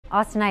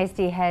Austin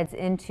ISD heads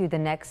into the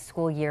next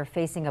school year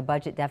facing a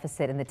budget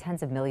deficit in the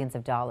tens of millions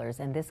of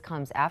dollars, and this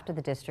comes after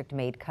the district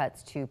made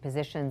cuts to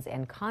positions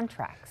and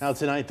contracts. Now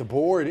tonight, the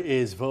board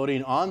is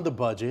voting on the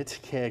budget.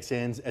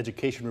 KXN's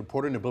education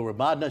reporter Nabil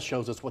Ramadna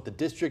shows us what the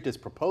district is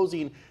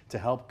proposing to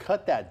help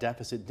cut that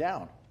deficit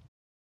down.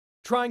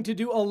 Trying to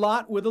do a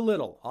lot with a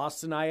little,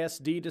 Austin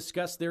ISD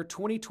discussed their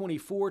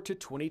 2024 to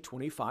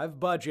 2025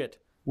 budget.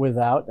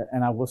 Without,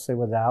 and I will say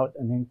without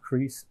an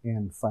increase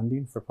in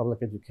funding for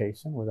public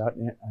education, without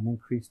an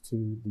increase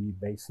to the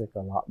basic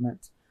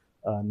allotment,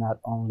 not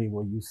only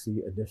will you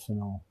see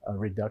additional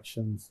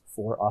reductions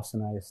for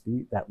Austin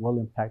ISD that will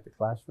impact the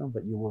classroom,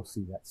 but you will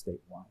see that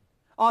statewide.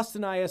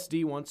 Austin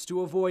ISD wants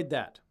to avoid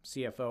that.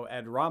 CFO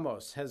Ed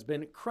Ramos has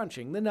been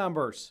crunching the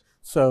numbers.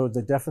 So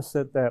the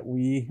deficit that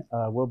we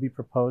will be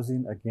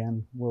proposing,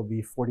 again, will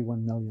be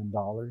 $41 million.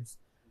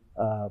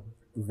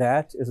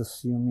 That is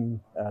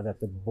assuming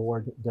that the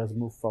board does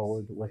move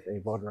forward with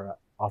a voter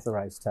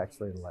authorized tax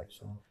rate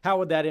election. How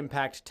would that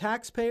impact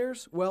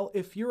taxpayers? Well,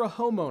 if you're a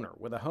homeowner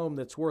with a home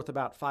that's worth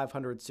about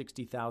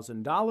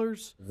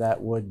 $560,000,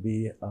 that would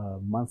be a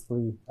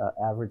monthly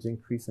average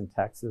increase in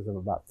taxes of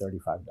about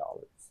 $35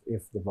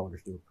 if the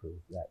voters do approve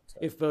that.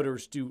 If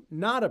voters do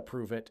not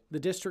approve it, the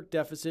district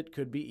deficit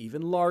could be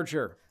even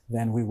larger.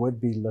 Then we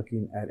would be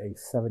looking at a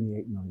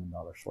 $78 million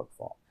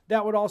shortfall.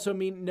 That would also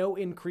mean no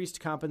increased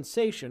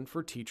compensation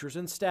for teachers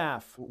and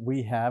staff.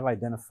 We have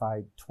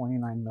identified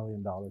 $29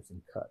 million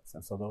in cuts,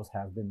 and so those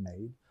have been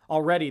made.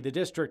 Already, the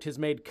district has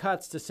made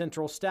cuts to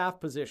central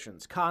staff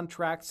positions,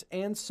 contracts,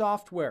 and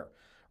software.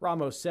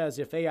 Ramos says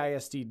if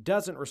AISD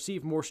doesn't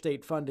receive more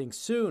state funding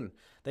soon,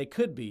 they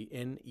could be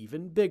in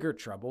even bigger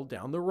trouble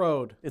down the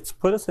road. It's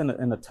put us in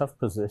a tough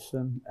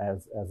position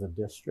as a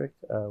district.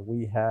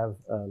 We have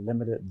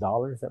limited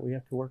dollars that we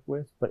have to work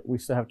with, but we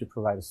still have to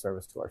provide a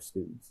service to our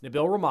students.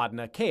 Nabil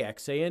Ramadna,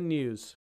 KXAN News.